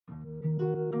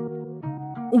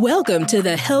Welcome to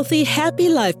the Healthy, Happy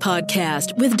Life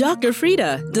podcast with Dr.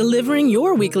 Frida, delivering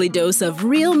your weekly dose of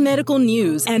real medical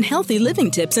news and healthy living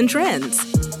tips and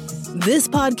trends. This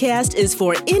podcast is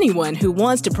for anyone who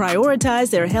wants to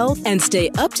prioritize their health and stay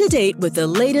up to date with the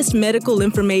latest medical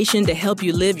information to help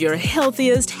you live your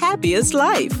healthiest, happiest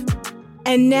life.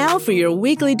 And now for your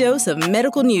weekly dose of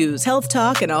medical news, health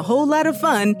talk, and a whole lot of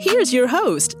fun, here's your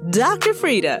host, Dr.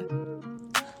 Frida.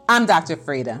 I'm Dr.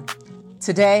 Frida.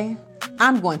 Today,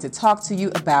 I'm going to talk to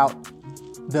you about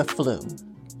the flu.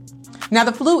 Now,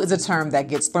 the flu is a term that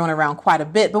gets thrown around quite a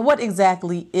bit, but what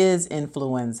exactly is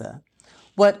influenza?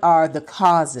 What are the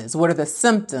causes? What are the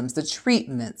symptoms, the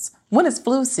treatments? When is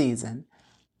flu season?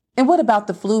 And what about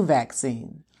the flu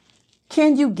vaccine?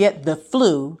 Can you get the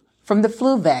flu from the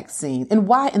flu vaccine? And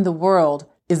why in the world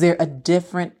is there a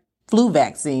different flu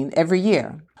vaccine every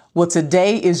year? Well,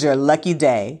 today is your lucky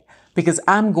day because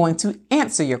I'm going to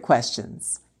answer your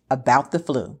questions about the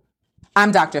flu.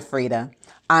 I'm Dr. Frida.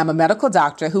 I'm a medical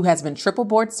doctor who has been triple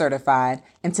board certified,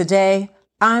 and today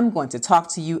I'm going to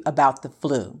talk to you about the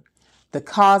flu, the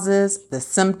causes, the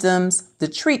symptoms, the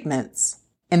treatments,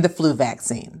 and the flu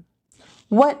vaccine.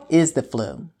 What is the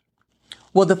flu?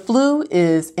 Well, the flu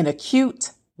is an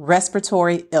acute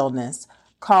respiratory illness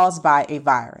caused by a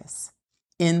virus,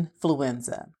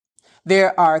 influenza.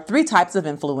 There are three types of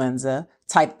influenza: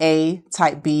 type A,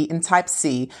 type B, and type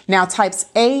C. Now, types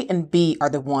A and B are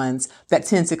the ones that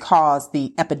tend to cause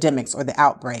the epidemics or the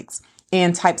outbreaks,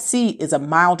 and type C is a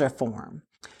milder form.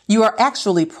 You are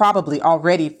actually probably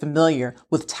already familiar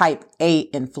with type A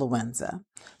influenza.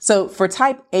 So for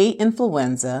type A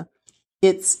influenza,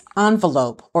 its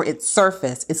envelope or its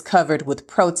surface is covered with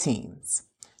proteins.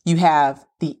 You have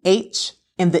the H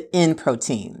and the N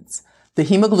proteins, the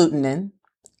hemagglutinin,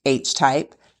 H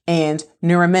type, and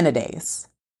neuraminidase,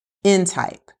 N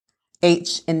type,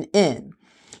 H and N.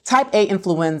 Type A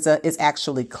influenza is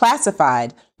actually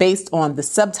classified based on the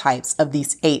subtypes of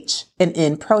these H and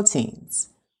N proteins: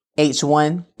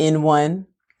 H1N1,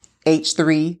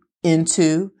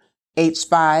 H3N2,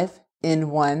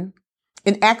 H5N1.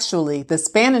 And actually, the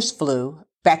Spanish flu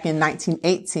back in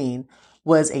 1918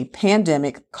 was a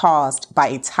pandemic caused by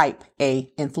a type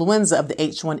A influenza of the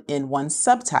H1N1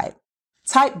 subtype.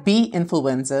 Type B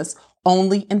influenzas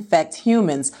only infect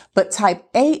humans, but type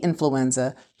A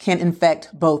influenza can infect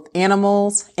both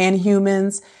animals and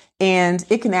humans, and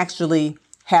it can actually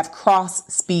have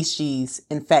cross-species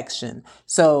infection.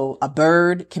 So a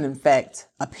bird can infect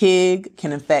a pig,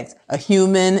 can infect a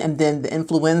human, and then the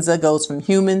influenza goes from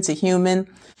human to human.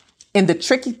 And the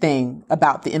tricky thing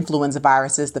about the influenza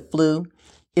viruses, the flu,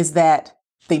 is that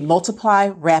they multiply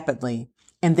rapidly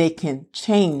and they can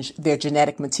change their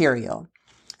genetic material.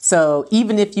 So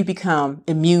even if you become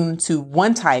immune to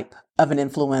one type of an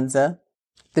influenza,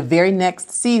 the very next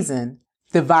season,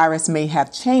 the virus may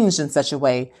have changed in such a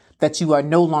way that you are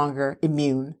no longer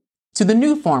immune to the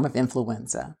new form of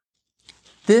influenza.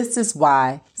 This is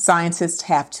why scientists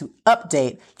have to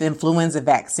update the influenza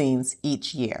vaccines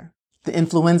each year. The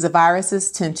influenza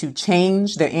viruses tend to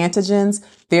change their antigens.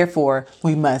 Therefore,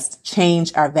 we must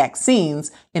change our vaccines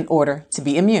in order to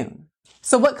be immune.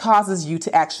 So what causes you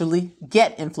to actually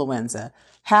get influenza?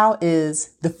 How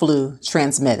is the flu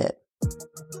transmitted?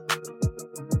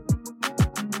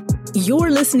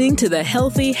 You're listening to the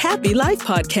Healthy, Happy Life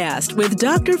podcast with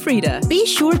Dr. Frida. Be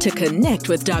sure to connect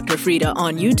with Dr. Frida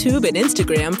on YouTube and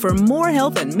Instagram for more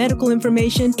health and medical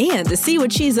information and to see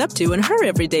what she's up to in her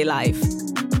everyday life.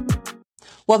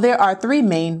 Well, there are three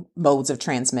main modes of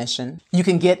transmission. You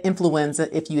can get influenza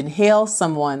if you inhale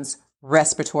someone's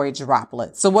respiratory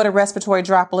droplets. So what are respiratory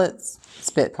droplets?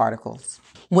 Spit particles.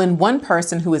 When one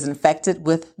person who is infected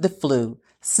with the flu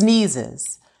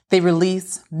sneezes, they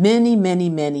release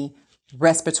many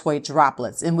respiratory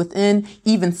droplets. And within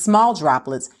even small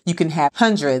droplets, you can have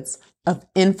hundreds of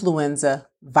influenza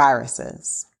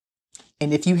viruses.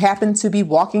 And if you happen to be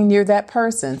walking near that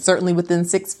person, certainly within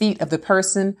 6 feet of the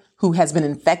person who has been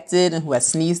infected and who has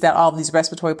sneezed out all of these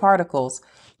respiratory particles,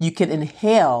 you can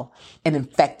inhale an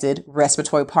infected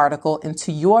respiratory particle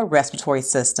into your respiratory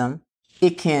system.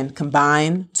 It can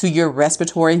combine to your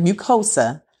respiratory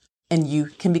mucosa, and you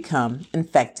can become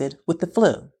infected with the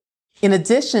flu. In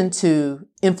addition to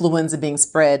influenza being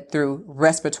spread through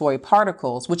respiratory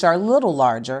particles, which are a little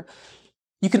larger,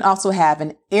 you can also have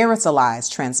an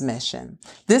aerosolized transmission.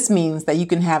 This means that you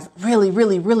can have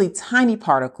really tiny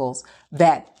particles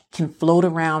that can float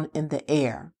around in the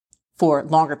air for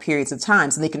longer periods of time.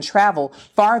 And they can travel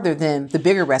farther than the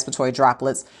bigger respiratory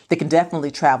droplets. They can definitely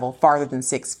travel farther than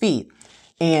 6 feet.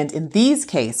 And in these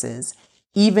cases,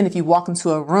 even if you walk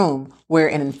into a room where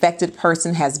an infected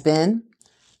person has been,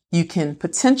 you can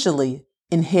potentially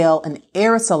inhale an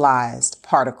aerosolized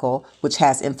particle, which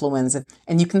has influenza,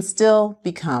 and you can still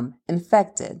become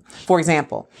infected. For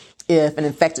example, if an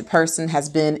infected person has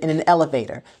been in an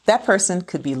elevator, that person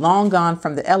could be long gone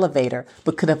from the elevator,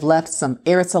 but could have left some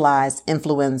aerosolized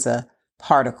influenza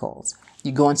particles.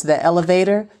 You go into the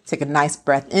elevator, take a nice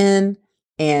breath in,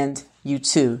 and you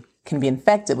too can be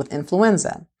infected with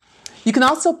influenza. You can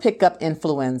also pick up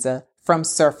influenza from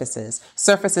surfaces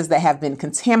that have been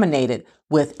contaminated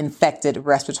with infected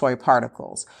respiratory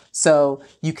particles. So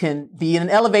you can be in an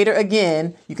elevator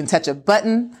again, you can touch a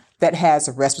button that has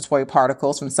respiratory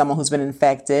particles from someone who's been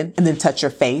infected, and then touch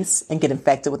your face and get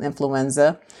infected with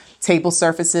influenza. Table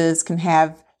surfaces can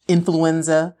have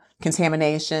influenza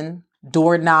contamination,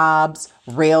 doorknobs,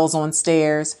 rails on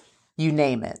stairs, you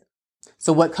name it.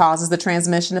 So what causes the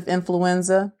transmission of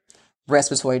influenza?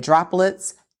 Respiratory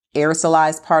droplets,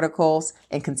 aerosolized particles,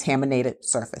 and contaminated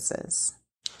surfaces.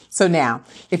 So now,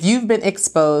 if you've been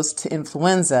exposed to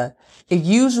influenza, it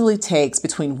usually takes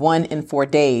between 1 and 4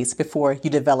 days before you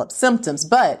develop symptoms,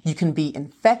 but you can be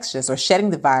infectious or shedding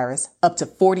the virus up to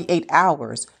 48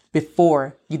 hours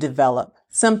before you develop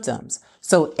symptoms.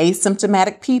 So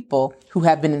asymptomatic people who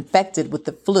have been infected with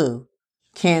the flu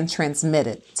can transmit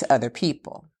it to other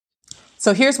people.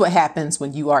 So here's what happens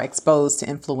when you are exposed to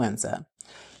influenza.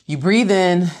 You breathe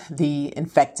in the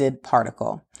infected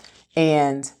particle,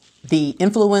 and the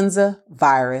influenza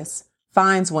virus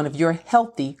finds one of your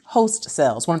healthy host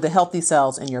cells, one of the healthy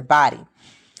cells in your body.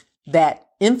 That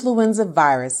influenza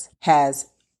virus has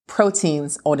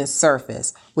proteins on its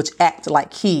surface, which act like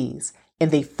keys,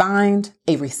 and they find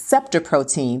a receptor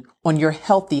protein on your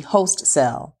healthy host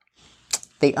cell.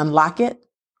 They unlock it,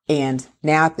 and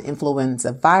now the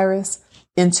influenza virus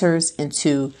enters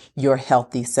into your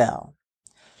healthy cell.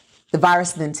 The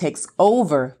virus then takes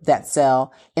over that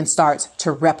cell and starts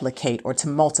to replicate or to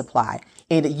multiply,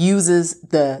 and it uses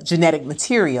the genetic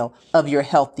material of your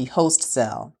healthy host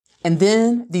cell. And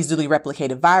then these newly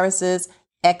replicated viruses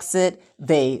exit,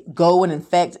 they go and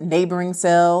infect neighboring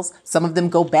cells. Some of them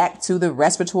go back to the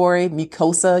respiratory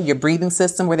mucosa, your breathing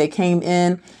system where they came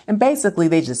in, and basically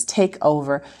they just take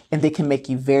over and they can make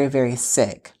you very, very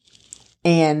sick.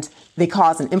 And they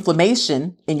cause an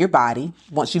inflammation in your body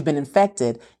once you've been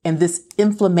infected. And this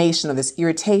inflammation or this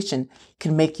irritation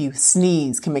can make you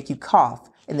sneeze, can make you cough.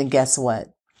 And then guess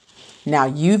what? Now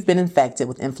you've been infected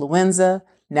with influenza.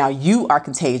 Now you are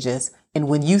contagious. And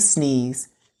when you sneeze,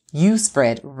 you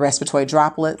spread respiratory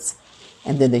droplets.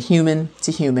 And then the human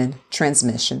to human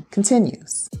transmission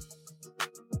continues.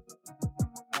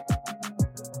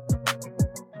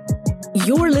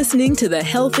 You're listening to the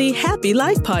Healthy, Happy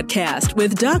Life podcast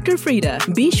with Dr. Frida.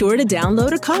 Be sure to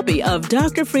download a copy of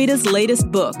Dr. Frida's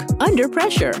latest book, Under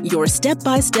Pressure, your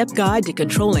step-by-step guide to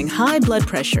controlling high blood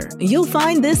pressure. You'll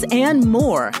find this and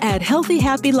more at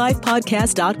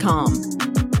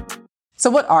healthyhappylifepodcast.com.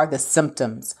 So what are the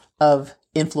symptoms of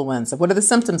influenza? What are the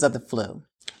symptoms of the flu?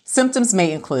 Symptoms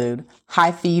may include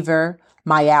high fever,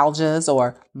 myalgias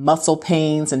or muscle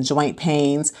pains and joint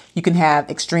pains. You can have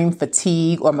extreme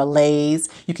fatigue or malaise.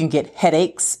 You can get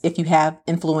headaches if you have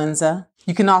influenza.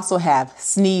 You can also have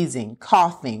sneezing,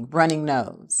 coughing, running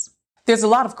nose. There's a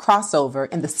lot of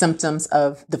crossover in the symptoms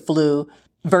of the flu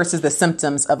versus the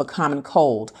symptoms of a common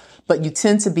cold, but you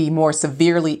tend to be more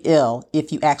severely ill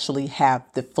if you actually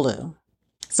have the flu.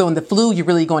 So in the flu, you're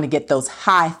really going to get those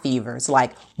high fevers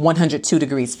like 102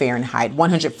 degrees Fahrenheit,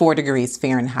 104 degrees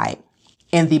Fahrenheit.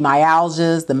 And the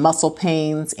myalgias, the muscle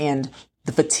pains, and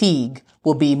the fatigue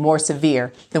will be more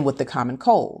severe than with the common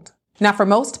cold. Now, for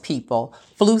most people,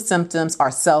 flu symptoms are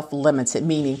self-limited,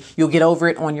 meaning you'll get over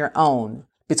it on your own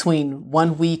between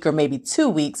 1 week or maybe 2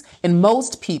 weeks, and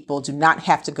most people do not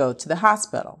have to go to the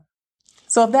hospital.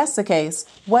 So if that's the case,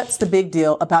 what's the big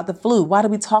deal about the flu? Why do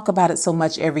we talk about it so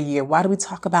much every year? Why do we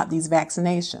talk about these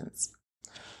vaccinations?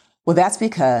 Well, that's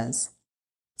because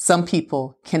some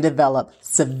people can develop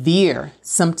severe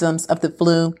symptoms of the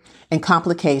flu and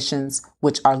complications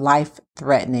which are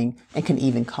life-threatening and can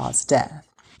even cause death.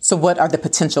 So what are the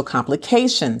potential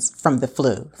complications from the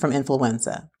flu, from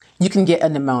influenza? You can get a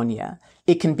pneumonia.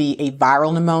 It can be a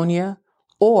viral pneumonia,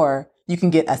 or you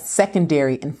can get a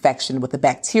secondary infection with a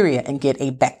bacteria and get a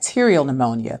bacterial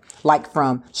pneumonia, like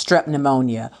from strep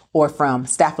pneumonia or from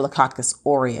Staphylococcus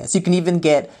aureus. You can even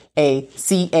get a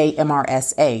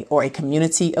CAMRSA, or a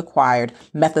community-acquired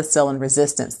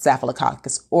methicillin-resistant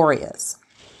Staphylococcus aureus.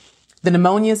 The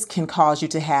pneumonias can cause you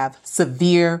to have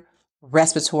severe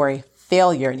respiratory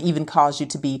failure and even cause you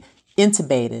to be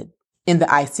intubated in the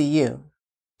ICU.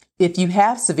 If you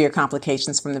have severe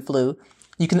complications from the flu,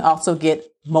 you can also get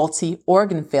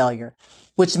multi-organ failure,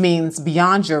 which means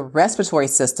beyond your respiratory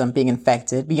system being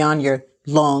infected, beyond your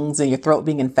lungs and your throat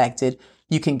being infected.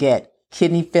 You can get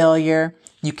kidney failure.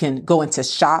 You can go into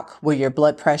shock where your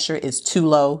blood pressure is too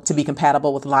low to be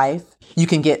compatible with life. You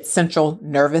can get central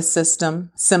nervous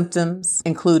system symptoms,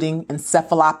 including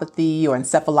encephalopathy or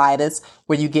encephalitis,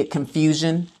 where you get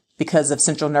confusion because of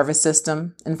central nervous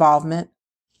system involvement.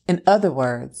 In other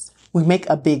words, we make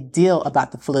a big deal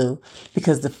about the flu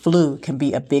because the flu can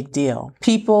be a big deal.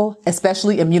 People,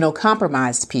 especially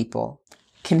immunocompromised people,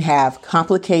 can have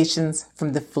complications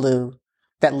from the flu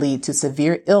that lead to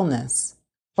severe illness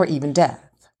or even death.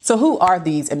 So who are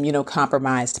these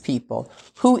immunocompromised people?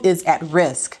 Who is at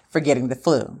risk for getting the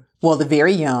flu? Well, the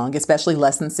very young, especially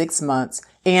less than 6 months,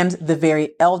 and the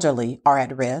very elderly are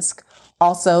at risk.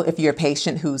 Also, if you're a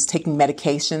patient who's taking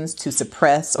medications to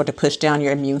suppress or to push down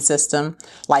your immune system,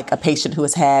 like a patient who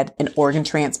has had an organ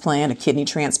transplant, a kidney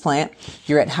transplant,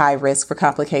 you're at high risk for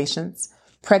complications.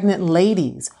 Pregnant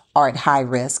ladies are at high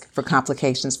risk for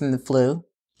complications from the flu.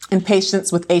 And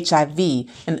patients with HIV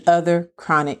and other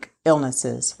chronic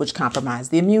illnesses which compromise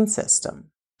the immune system.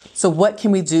 So what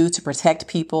can we do to protect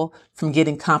people from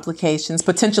getting complications,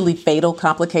 potentially fatal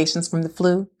complications from the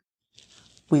flu?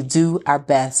 We do our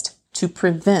best to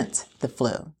prevent the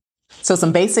flu. So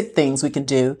some basic things we can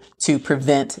do to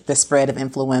prevent the spread of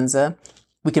influenza.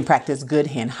 We can practice good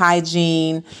hand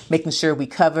hygiene, making sure we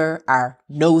cover our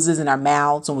noses and our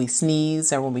mouths when we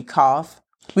sneeze or when we cough.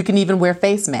 We can even wear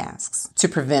face masks to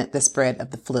prevent the spread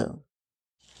of the flu.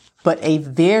 But a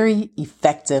very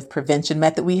effective prevention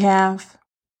method we have,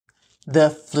 the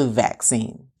flu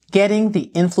vaccine. Getting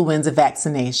the influenza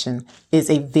vaccination is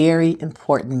a very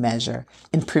important measure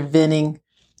in preventing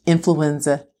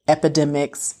influenza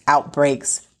epidemics,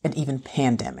 outbreaks, and even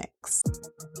pandemics.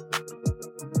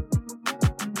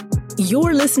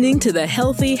 You're listening to the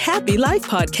Healthy, Happy Life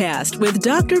podcast with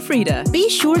Dr. Frida. Be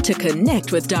sure to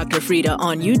connect with Dr. Frida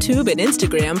on YouTube and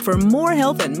Instagram for more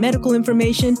health and medical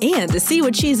information and to see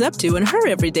what she's up to in her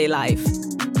everyday life.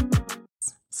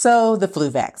 So the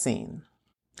flu vaccine.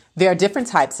 There are different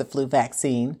types of flu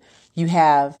vaccine. You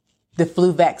have the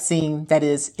flu vaccine that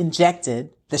is injected,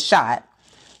 the shot.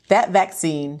 That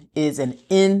vaccine is an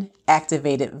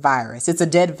inactivated virus. It's a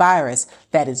dead virus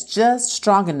that is just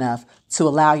strong enough to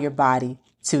allow your body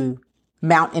to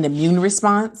mount an immune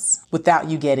response without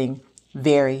you getting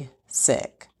very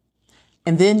sick.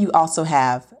 And then you also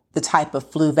have the type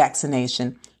of flu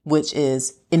vaccination, which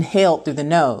is inhaled through the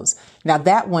nose. Now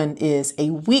that one is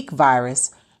a weak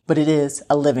virus, but it is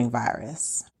a living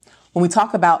virus. When we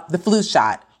talk about the flu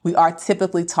shot, we are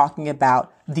typically talking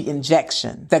about the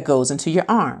injection that goes into your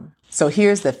arm. So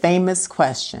here's the famous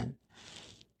question.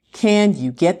 Can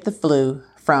you get the flu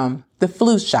from the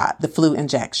flu shot, the flu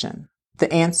injection?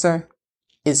 The answer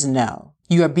is no.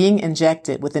 You are being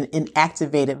injected with an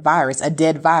inactivated virus, a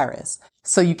dead virus.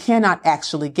 So you cannot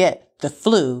actually get the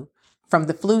flu from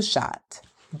the flu shot.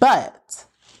 But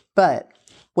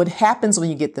what happens when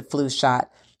you get the flu shot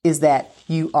is that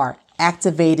you are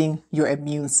activating your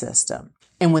immune system.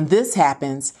 And when this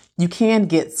happens, you can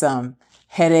get some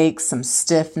headaches, some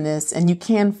stiffness, and you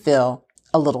can feel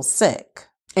a little sick.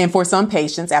 And for some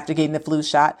patients, after getting the flu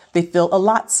shot, they feel a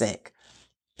lot sick.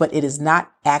 But it is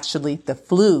not actually the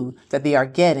flu that they are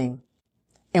getting.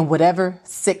 And whatever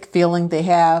sick feeling they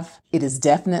have, it is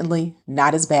definitely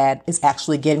not as bad as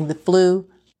actually getting the flu.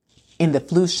 And the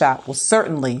flu shot will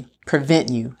certainly prevent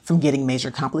you from getting major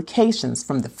complications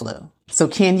from the flu. So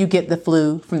can you get the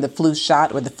flu from the flu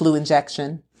shot or the flu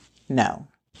injection? No.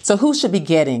 So who should be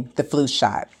getting the flu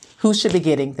shot? Who should be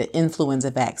getting the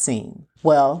influenza vaccine?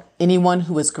 Well, anyone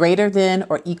who is greater than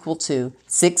or equal to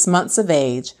 6 months of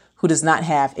age who does not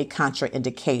have a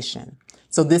contraindication.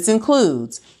 So this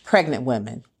includes pregnant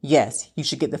women. Yes, you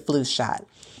should get the flu shot.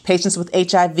 Patients with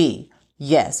HIV.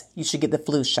 Yes, you should get the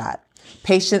flu shot.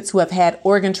 Patients who have had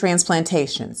organ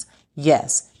transplantations.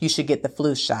 Yes, you should get the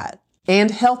flu shot.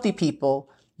 And healthy people.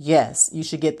 Yes, you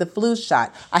should get the flu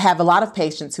shot. I have a lot of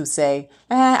patients who say,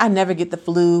 I never get the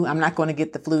flu. I'm not going to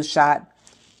get the flu shot.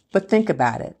 But think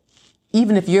about it.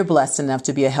 Even if you're blessed enough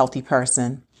to be a healthy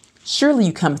person, surely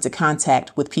you come into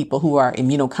contact with people who are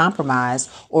immunocompromised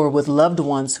or with loved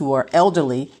ones who are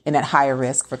elderly and at higher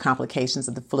risk for complications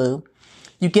of the flu.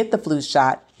 You get the flu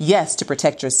shot, yes, to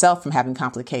protect yourself from having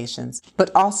complications, but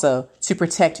also to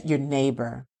protect your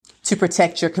neighbor, to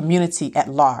protect your community at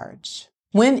large.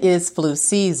 When is flu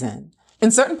season?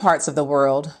 In certain parts of the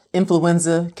world,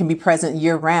 influenza can be present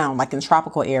year-round, like in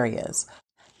tropical areas.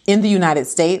 In the United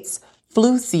States,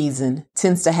 flu season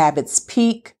tends to have its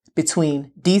peak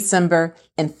between December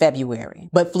and February.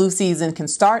 But flu season can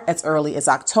start as early as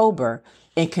October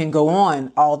and can go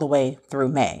on all the way through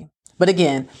May. But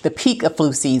again, the peak of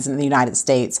flu season in the United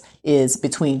States is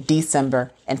between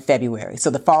December and February, so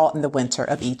the fall and the winter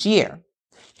of each year.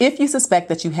 If you suspect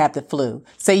that you have the flu,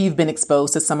 say you've been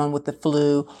exposed to someone with the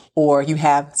flu, or you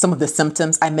have some of the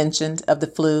symptoms I mentioned of the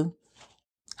flu,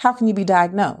 how can you be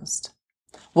diagnosed?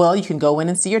 Well, you can go in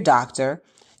and see your doctor,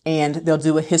 and they'll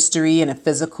do a history and a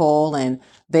physical, and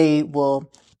they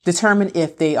will determine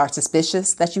if they are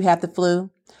suspicious that you have the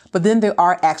flu. But then there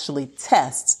are actually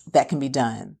tests that can be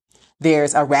done.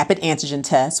 There's a rapid antigen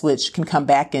test, which can come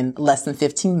back in less than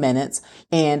 15 minutes,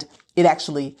 and it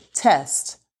actually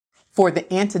tests for the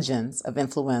antigens of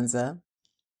influenza.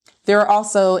 There are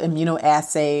also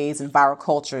immunoassays and viral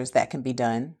cultures that can be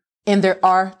done. And there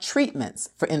are treatments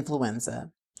for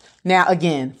influenza. Now,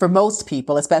 again, for most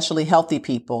people, especially healthy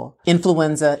people,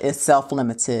 influenza is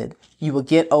self-limited. You will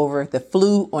get over the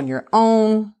flu on your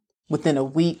own within a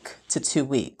week to 2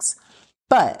 weeks.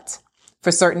 But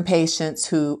for certain patients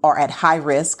who are at high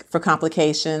risk for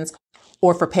complications,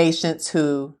 or for patients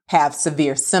who have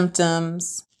severe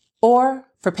symptoms, or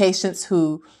for patients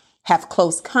who have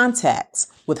close contacts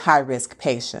with high-risk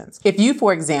patients. If you,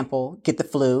 for example, get the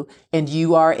flu and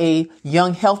you are a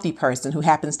young, healthy person who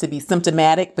happens to be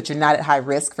symptomatic, but you're not at high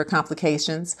risk for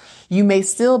complications, you may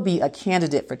still be a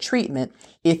candidate for treatment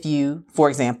if you, for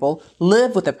example,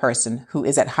 live with a person who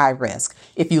is at high risk.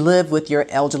 If you live with your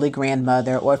elderly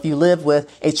grandmother, or if you live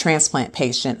with a transplant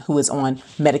patient who is on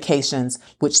medications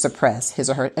which suppress his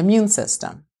or her immune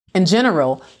system. In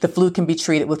general, the flu can be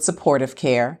treated with supportive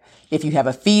care. If you have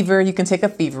a fever, you can take a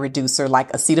fever reducer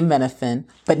like acetaminophen,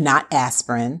 but not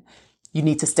aspirin. You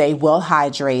need to stay well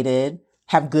hydrated,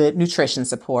 have good nutrition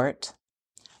support.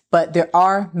 But there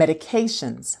are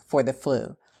medications for the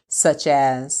flu, such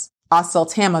as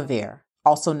oseltamivir,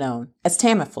 also known as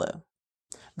Tamiflu.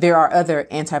 There are other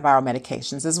antiviral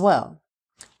medications as well.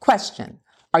 Question: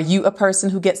 are you a person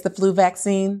who gets the flu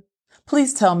vaccine?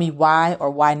 Please tell me why or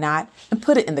why not, and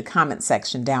put it in the comment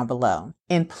section down below.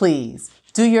 And please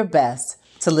do your best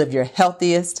to live your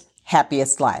healthiest,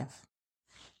 happiest life.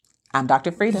 I'm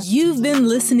Dr. Frida. You've been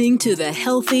listening to the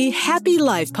Healthy, Happy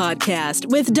Life podcast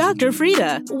with Dr.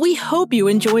 Frida. We hope you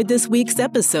enjoyed this week's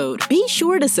episode. Be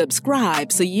sure to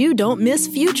subscribe so you don't miss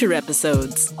future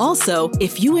episodes. Also,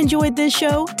 if you enjoyed this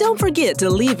show, don't forget to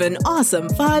leave an awesome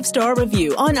 5-star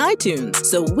review on iTunes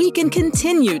so we can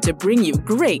continue to bring you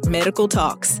great medical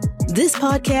talks. This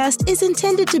podcast is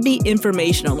intended to be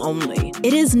informational only.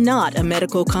 It is not a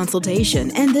medical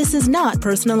consultation, and this is not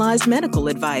personalized medical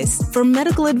advice. For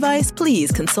medical advice,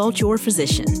 please consult your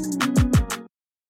physician.